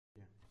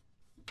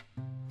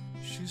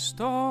She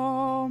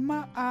stole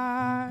my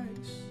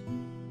eyes,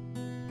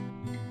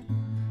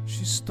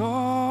 she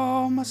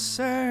stole my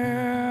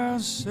senses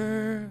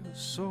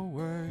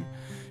away,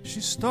 she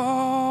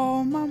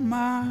stole my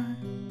mind.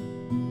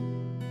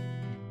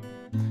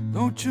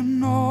 Don't you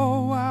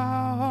know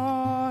how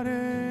hard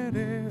it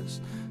is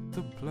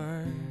to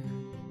play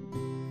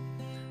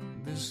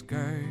this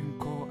game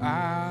called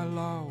I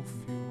Love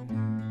You?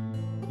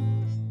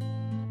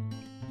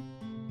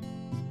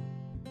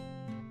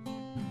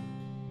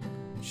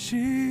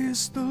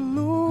 She's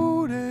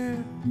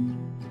deluded,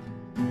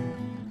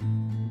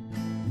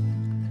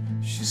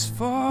 she's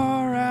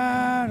far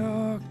out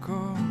of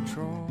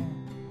control,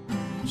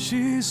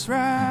 she's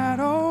right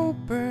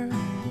open,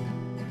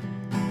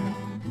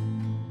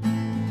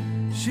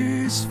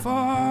 she's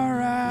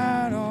far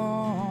out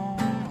on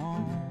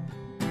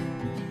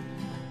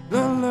to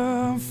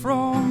learn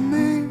from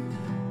me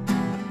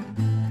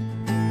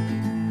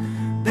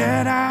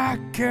that I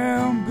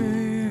can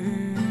be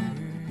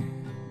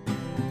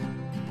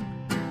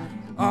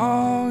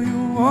all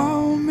you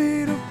want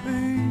me to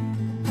be.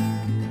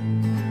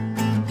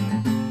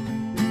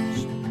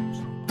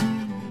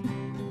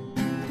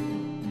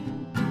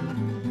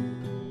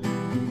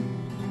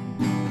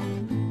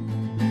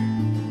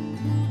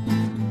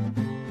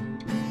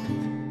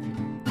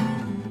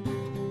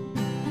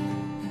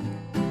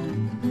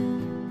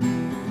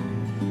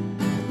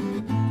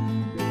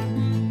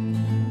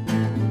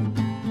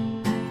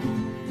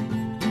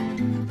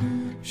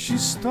 She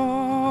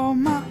stole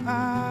my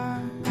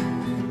eyes,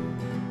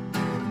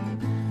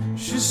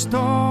 she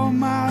stole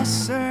my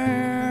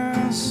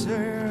senses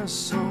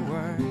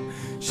away,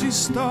 she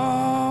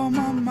stole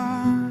my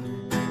mind.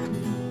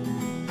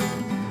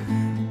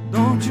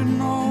 Don't you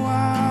know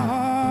how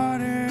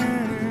hard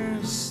it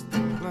is to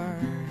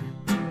play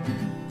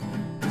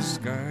this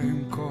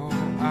game called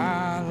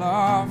I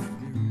Love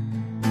You?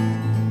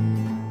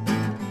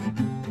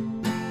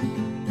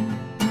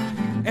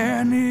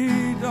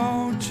 Annie,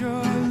 don't you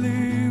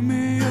leave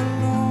me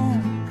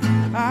alone,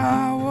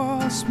 I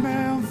was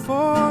meant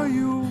for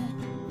you.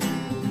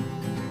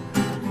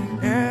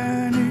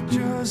 Annie,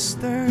 just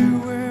stay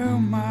with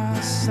my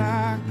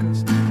side,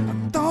 'cause I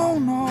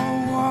don't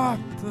know what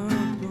to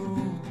do.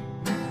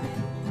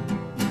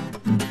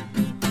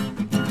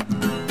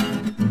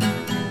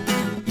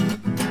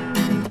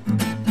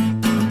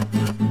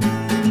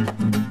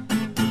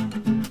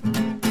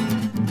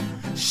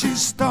 She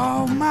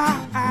stole my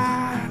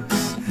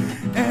eyes,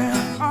 and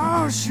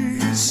oh, she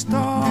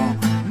stole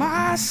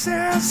my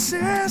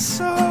senses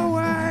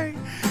away,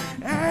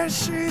 and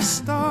she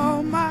stole